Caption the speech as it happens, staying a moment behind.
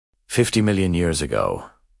50 million years ago,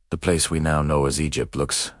 the place we now know as Egypt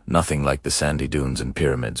looks nothing like the sandy dunes and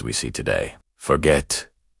pyramids we see today. Forget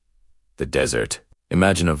the desert.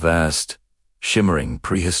 Imagine a vast, shimmering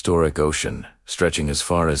prehistoric ocean stretching as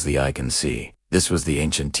far as the eye can see. This was the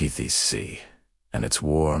ancient Tethys Sea, and its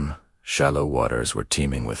warm, shallow waters were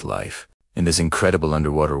teeming with life. In this incredible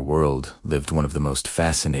underwater world lived one of the most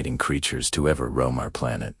fascinating creatures to ever roam our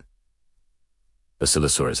planet.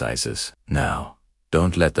 Basilosaurus Isis. Now,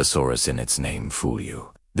 don't let the saurus in its name fool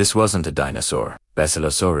you. This wasn't a dinosaur.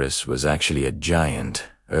 Basilosaurus was actually a giant,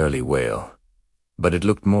 early whale. But it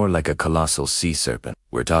looked more like a colossal sea serpent.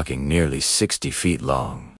 We're talking nearly 60 feet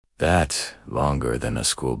long. That longer than a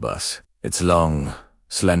school bus. Its long,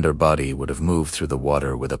 slender body would have moved through the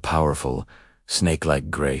water with a powerful, snake-like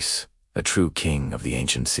grace, a true king of the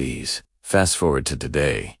ancient seas. Fast forward to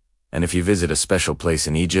today, and if you visit a special place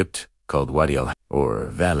in Egypt called Wadi Al-Hitan, or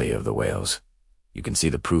Valley of the Whales, you can see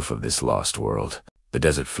the proof of this lost world. The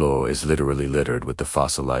desert floor is literally littered with the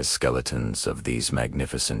fossilized skeletons of these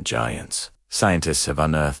magnificent giants. Scientists have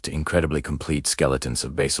unearthed incredibly complete skeletons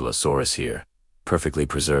of Basilosaurus here, perfectly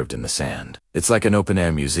preserved in the sand. It's like an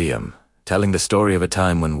open-air museum, telling the story of a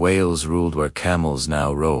time when whales ruled where camels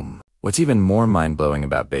now roam. What's even more mind-blowing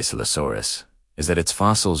about Basilosaurus is that its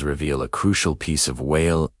fossils reveal a crucial piece of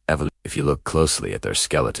whale evolution. If you look closely at their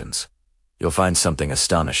skeletons, you'll find something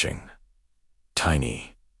astonishing.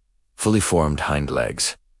 Tiny, fully formed hind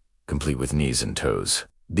legs, complete with knees and toes.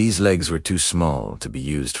 These legs were too small to be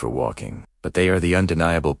used for walking, but they are the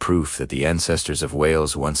undeniable proof that the ancestors of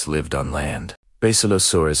whales once lived on land.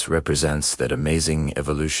 Basilosaurus represents that amazing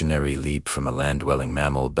evolutionary leap from a land-dwelling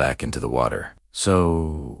mammal back into the water.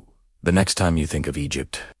 So, the next time you think of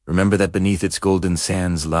Egypt, remember that beneath its golden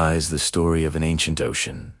sands lies the story of an ancient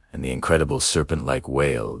ocean and the incredible serpent-like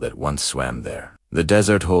whale that once swam there. The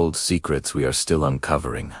desert holds secrets we are still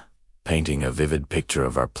uncovering, painting a vivid picture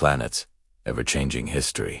of our planet's ever-changing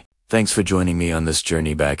history. Thanks for joining me on this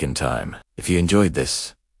journey back in time. If you enjoyed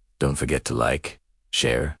this, don't forget to like,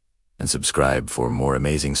 share, and subscribe for more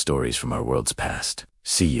amazing stories from our world's past.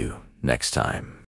 See you next time.